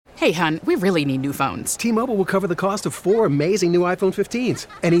Hey, hon, we really need new phones. T-Mobile will cover the cost of 4 amazing new iPhone 15s,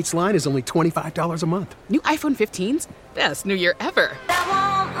 and each line is only $25 a month. New iPhone 15s? Best new year ever.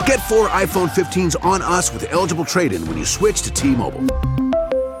 Get 4 iPhone 15s on us with eligible trade-in when you switch to T-Mobile.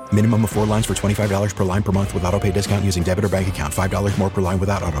 Minimum of 4 lines for $25 per line per month with autopay discount using debit or bank account. $5 more per line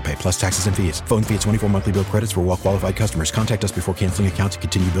without autopay, plus taxes and fees. Phone fee at 24 monthly bill credits for well-qualified customers. Contact us before canceling account to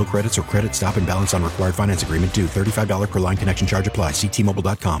continue bill credits or credit stop and balance on required finance agreement due. $35 per line connection charge applies. See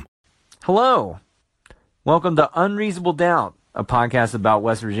T-Mobile.com. Hello. Welcome to Unreasonable Doubt, a podcast about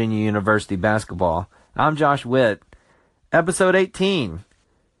West Virginia University basketball. I'm Josh Witt. Episode 18.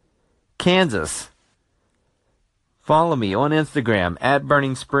 Kansas. Follow me on Instagram at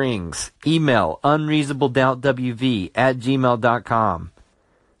Burning Springs. Email unreasonabledoubtwv@gmail.com.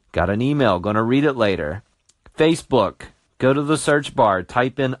 Got an email, gonna read it later. Facebook. Go to the search bar,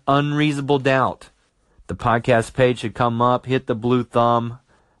 type in Unreasonable Doubt. The podcast page should come up. Hit the blue thumb,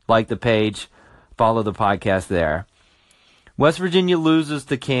 like the page, follow the podcast there. West Virginia loses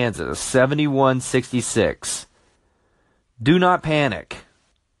to Kansas, 71-66. Do not panic.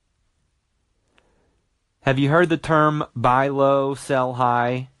 Have you heard the term buy low, sell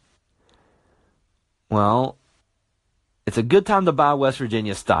high? Well, it's a good time to buy West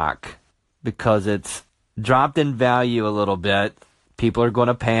Virginia stock because it's dropped in value a little bit. People are going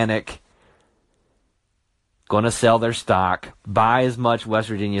to panic, going to sell their stock. Buy as much West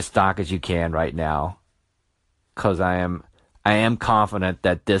Virginia stock as you can right now because I am confident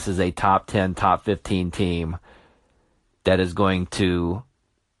that this is a top 10, top 15 team that is going to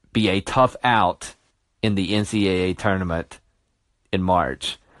be a tough out in the NCAA tournament in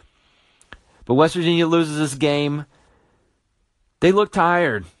March. But West Virginia loses this game. They look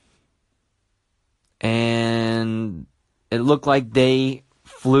tired. And it looked like they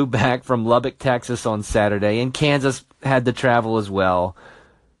flew back from Lubbock, Texas on Saturday. And Kansas had to travel as well.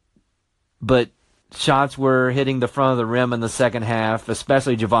 But shots were hitting the front of the rim in the second half,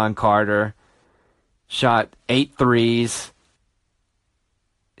 especially Javon Carter. Shot 8 threes,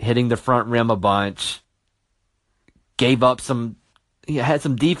 hitting the front rim a bunch. Gave up had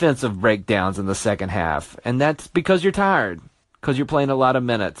some defensive breakdowns in the second half. And that's because you're tired, because you're playing a lot of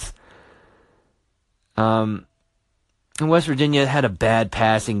minutes. And West Virginia had a bad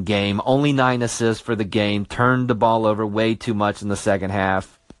passing game, only 9 assists for the game, turned the ball over way too much in the second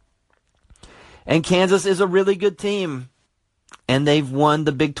half. And Kansas is a really good team, and they've won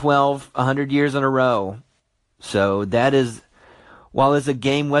the Big 12 100 years in a row. So that is, while it's a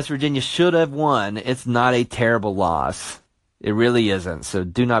game West Virginia should have won, it's not a terrible loss. It really isn't. So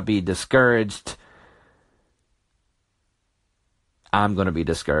do not be discouraged. I'm going to be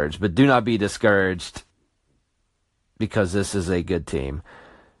discouraged, but do not be discouraged because this is a good team.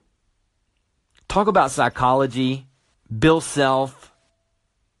 Talk about psychology. Bill Self,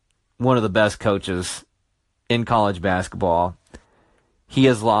 one of the best coaches in college basketball. He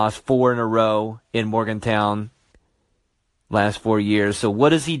has lost 4 in a row in Morgantown last 4 years. So what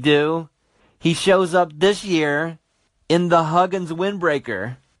does he do? He shows up this year in the Huggins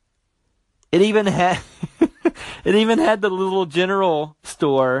windbreaker. It even had the little general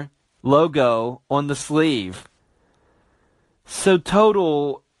store logo on the sleeve. So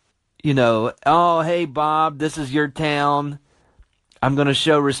total, oh, hey, Bob, this is your town. I'm going to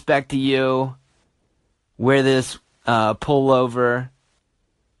show respect to you. Wear this pullover.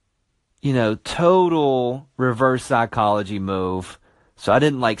 Total reverse psychology move. So I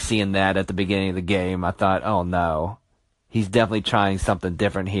didn't like seeing that at the beginning of the game. I thought, oh no, he's definitely trying something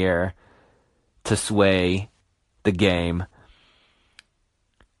different here to sway the game.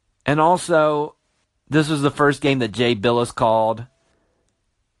 And also, this was the first game that Jay Billis called,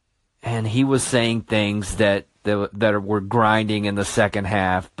 and he was saying things that were grinding in the second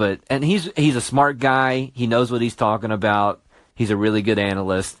half. And he's a smart guy. He knows what he's talking about. He's a really good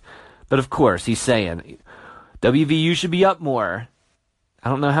analyst. But of course, he's saying WVU should be up more. I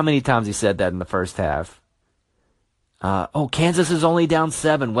don't know how many times he said that in the first half. Kansas is only down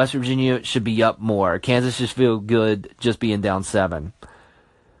 7. West Virginia should be up more. Kansas should feel good just being down 7.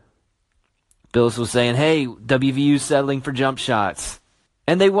 Billis was saying, hey, WVU settling for jump shots.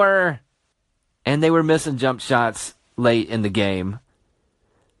 And they were. And they were missing jump shots late in the game.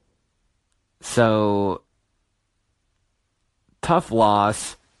 So, tough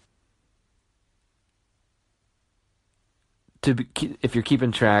loss. If you're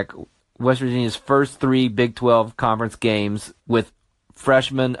keeping track, West Virginia's first 3 Big 12 conference games with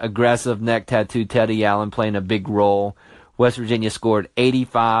freshman aggressive neck tattoo Teddy Allen playing a big role. West Virginia scored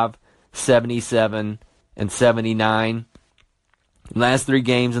 85, 77, and 79. Last 3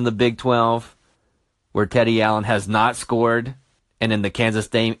 games in the Big 12 where Teddy Allen has not scored, and in the Kansas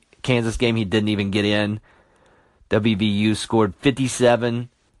Kansas game he didn't even get in. WVU scored 57,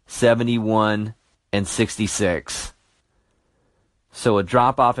 71, and 66. So a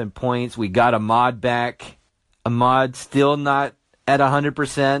drop-off in points. We got Ahmad back. Ahmad still not at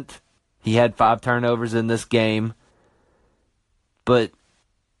 100%. He had 5 turnovers in this game. But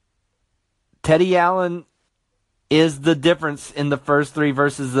Teddy Allen is the difference in the first 3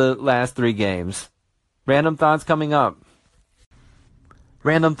 versus the last 3 games. Random thoughts coming up.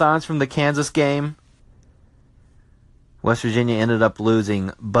 Random thoughts from the Kansas game. West Virginia ended up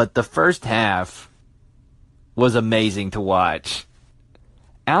losing, but the first half was amazing to watch.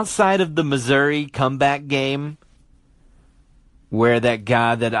 Outside of the Missouri comeback game, where that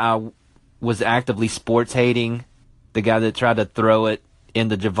guy that I was actively sports hating, the guy that tried to throw it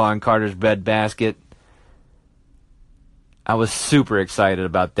into Javon Carter's breadbasket, I was super excited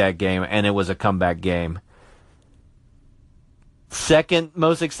about that game, and it was a comeback game. Second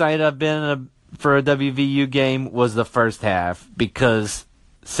most excited I've been for a WVU game was the first half, because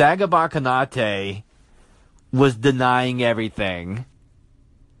Sagaba Konate was denying everything.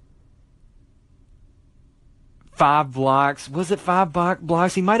 5 blocks. Was it 5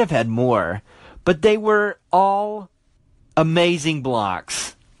 blocks? He might have had more. But they were all amazing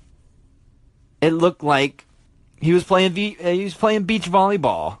blocks. It looked like he was playing beach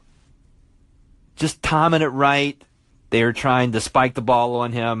volleyball. Just timing it right. They were trying to spike the ball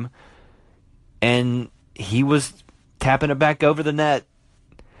on him. And he was tapping it back over the net.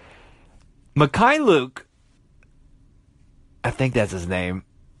 Mekhi Luke, I think that's his name,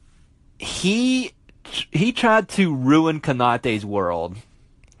 he tried to ruin Konate's world.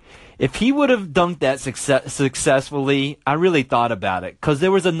 If he would have dunked that successfully, I really thought about it, because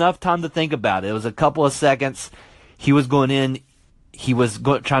there was enough time to think about it. It was a couple of seconds. He was going in. He was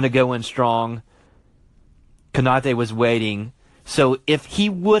trying to go in strong. Konate was waiting. So if he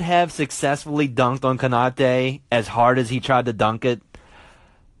would have successfully dunked on Konate as hard as he tried to dunk it,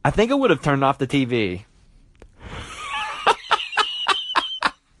 I think I would have turned off the TV.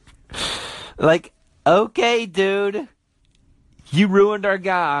 Like, okay, dude, you ruined our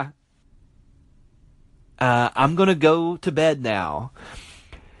guy. I'm going to go to bed now.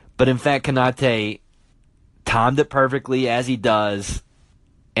 But in fact, Konate timed it perfectly, as he does,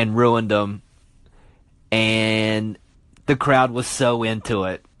 and ruined him. And the crowd was so into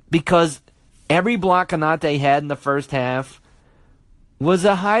it, because every block Konate had in the first half was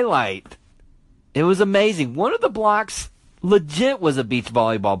a highlight. It was amazing. One of the blocks legit was a beach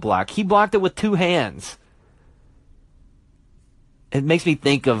volleyball block. He blocked it with 2 hands. It makes me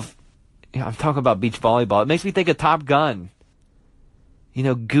think of, I'm talking about beach volleyball, it makes me think of Top Gun. You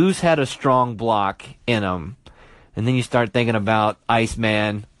know, Goose had a strong block in him. And then you start thinking about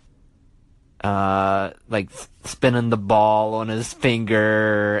Iceman, like spinning the ball on his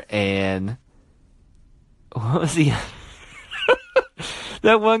finger, and what was he?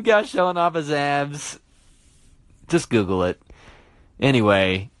 That one guy showing off his abs. Just Google it.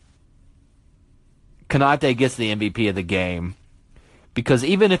 Anyway, Konate gets the MVP of the game, because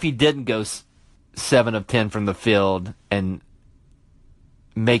even if he didn't go 7 of 10 from the field and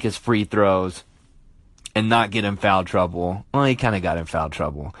make his free throws and not get in foul trouble, well, he kind of got in foul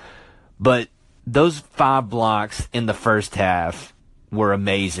trouble. But those 5 blocks in the first half were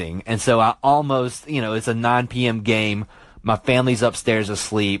amazing. And so I almost, it's a 9 p.m. game. My family's upstairs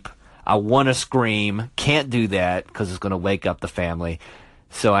asleep. I want to scream. Can't do that because it's going to wake up the family.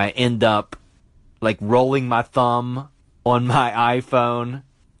 So I end up like rolling my thumb on my iPhone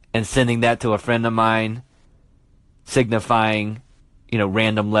and sending that to a friend of mine, signifying,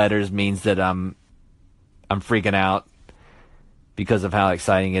 random letters means that I'm freaking out because of how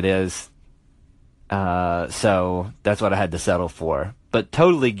exciting it is. So that's what I had to settle for. But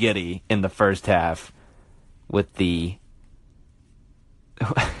totally giddy in the first half with the...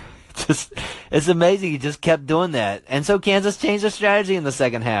 It's amazing. He just kept doing that. And so Kansas changed their strategy in the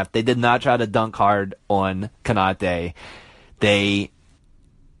second half. They did not try to dunk hard on Konate. They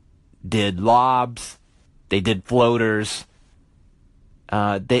did lobs. They did floaters.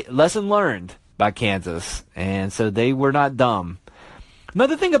 Lesson learned by Kansas. And so they were not dumb.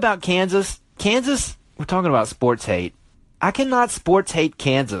 Another thing about Kansas, we're talking about sports hate. I cannot sports hate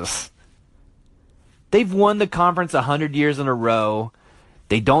Kansas. They've won the conference 100 years in a row.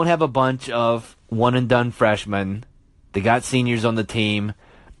 They don't have a bunch of one-and-done freshmen. They got seniors on the team.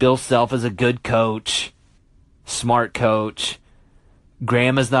 Bill Self is a good coach, smart coach.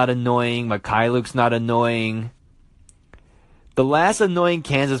 Graham is not annoying. Mekhi Luke's not annoying. The last annoying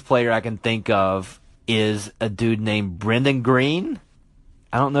Kansas player I can think of is a dude named Brendan Green.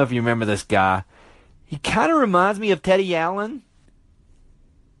 I don't know if you remember this guy. He kind of reminds me of Teddy Allen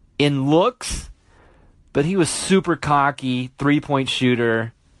in looks, but he was super cocky, three-point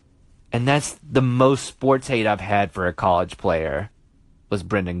shooter, and that's the most sports hate I've had for a college player, was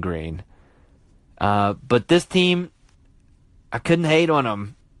Brendan Green. But this team, I couldn't hate on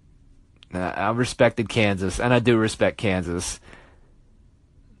them. I respected Kansas, and I do respect Kansas.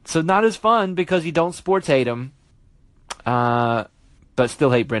 So not as fun because you don't sports hate them, but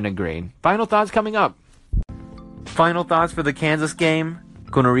still hate Brendan Green. Final thoughts coming up. Final thoughts for the Kansas game.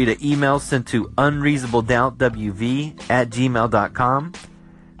 Going to read an email sent to unreasonabledoubtwv@gmail.com.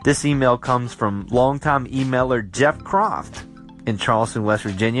 This email comes from longtime emailer Jeff Croft in Charleston, West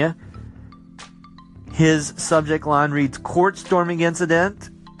Virginia. His subject line reads, court storming incident.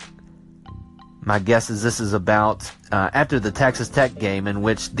 My guess is this is about after the Texas Tech game in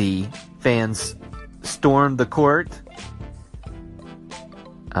which the fans stormed the court.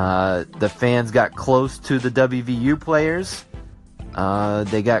 The fans got close to the WVU players.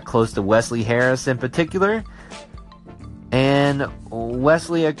 They got close to Wesley Harris in particular. And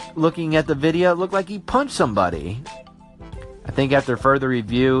Wesley, looking at the video, it looked like he punched somebody. I think after further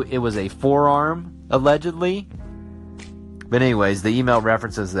review, it was a forearm, allegedly. But anyways, the email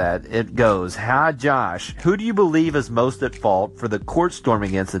references that. It goes, hi Josh, who do you believe is most at fault for the court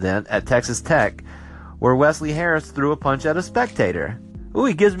storming incident at Texas Tech where Wesley Harris threw a punch at a spectator? Ooh,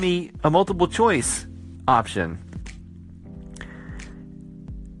 he gives me a multiple choice option.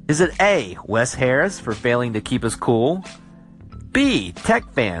 Is it A, Wes Harris for failing to keep us cool? B,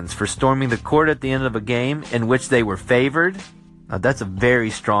 Tech fans for storming the court at the end of a game in which they were favored? Now, that's a very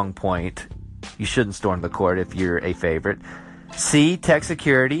strong point. You shouldn't storm the court if you're a favorite. C, Tech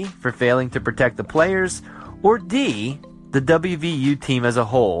security for failing to protect the players? Or D, the WVU team as a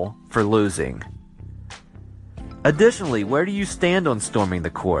whole for losing? Additionally, where do you stand on storming the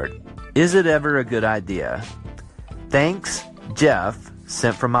court? Is it ever a good idea? Thanks, Jeff,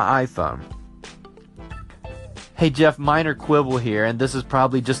 sent from my iPhone. Hey Jeff, minor quibble here, and this is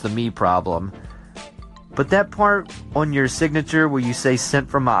probably just a me problem. But that part on your signature where you say sent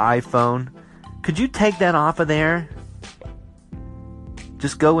from my iPhone, could you take that off of there?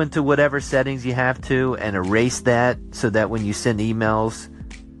 Just go into whatever settings you have to and erase that so that when you send emails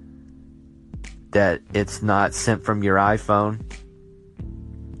that it's not sent from your iPhone.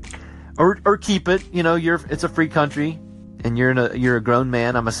 Or keep it, you know, it's a free country and you're a grown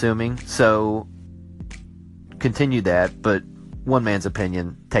man, I'm assuming. So continue that, but one man's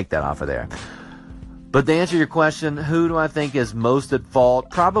opinion, take that off of there. But to answer your question, who do I think is most at fault?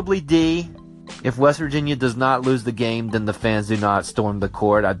 Probably D. If West Virginia does not lose the game, then the fans do not storm the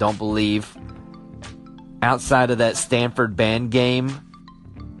court. I don't believe, outside of that Stanford band game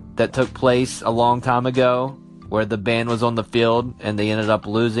that took place a long time ago, where the band was on the field and they ended up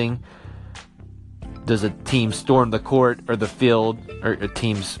losing, does a team storm the court or the field, or a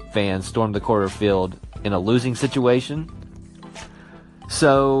team's fans storm the court or field in a losing situation?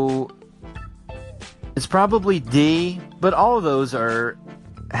 So it's probably D, but all of those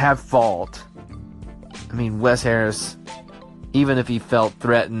have fault. I mean, Wes Harris, even if he felt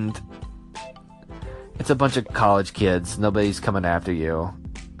threatened, it's a bunch of college kids. Nobody's coming after you.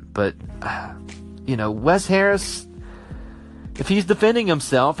 But, you know, Wes Harris, if he's defending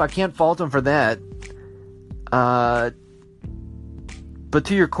himself, I can't fault him for that. But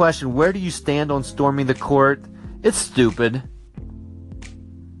to your question, where do you stand on storming the court? It's stupid.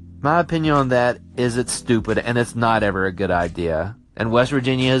 My opinion on that is it's stupid, and it's not ever a good idea. And West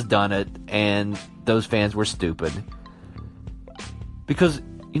Virginia has done it, and those fans were stupid. Because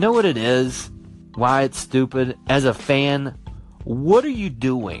you know what it is? Why it's stupid? As a fan, what are you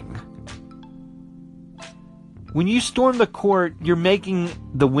doing? When you storm the court, you're making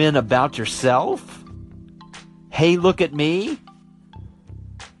the win about yourself. Hey, look at me.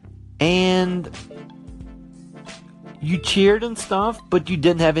 And you cheered and stuff, but you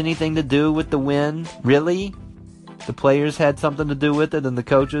didn't have anything to do with the win. Really? The players had something to do with it, and the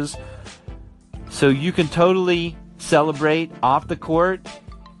coaches. So you can totally celebrate off the court.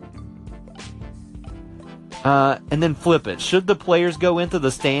 And then flip it. Should the players go into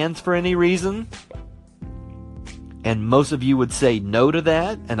the stands for any reason? And most of you would say no to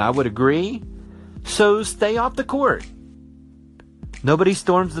that, and I would agree. So stay off the court. Nobody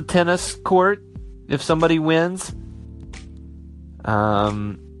storms the tennis court if somebody wins.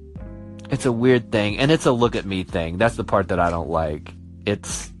 It's a weird thing, and it's a look at me thing. That's the part that I don't like.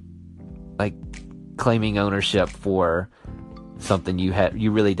 It's like claiming ownership for something you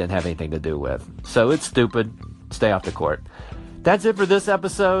really didn't have anything to do with. So it's stupid. Stay off the court. That's it for this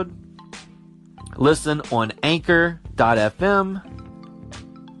episode. Listen on Anchor.fm.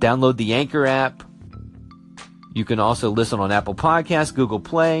 Download the Anchor app. You can also listen on Apple Podcasts, Google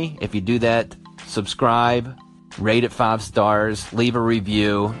Play. If you do that, subscribe, rate it 5 stars, leave a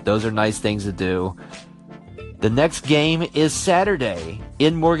review. Those are nice things to do. The next game is Saturday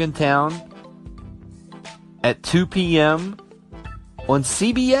in Morgantown at 2 p.m. on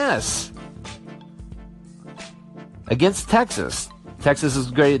CBS against Texas. Texas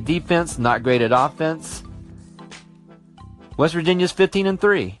is great at defense, not great at offense. West Virginia's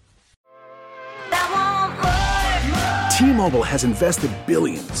 15-3. T-Mobile has invested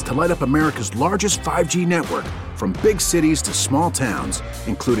billions to light up America's largest 5G network, from big cities to small towns,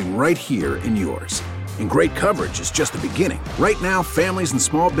 including right here in yours. And great coverage is just the beginning. Right now, families and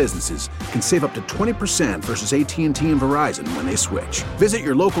small businesses can save up to 20% versus AT&T and Verizon when they switch. Visit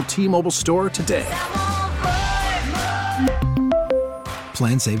your local T-Mobile store today.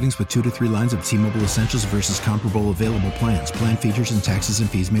 Plan savings with 2 to 3 lines of T-Mobile Essentials versus comparable available plans. Plan features and taxes and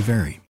fees may vary.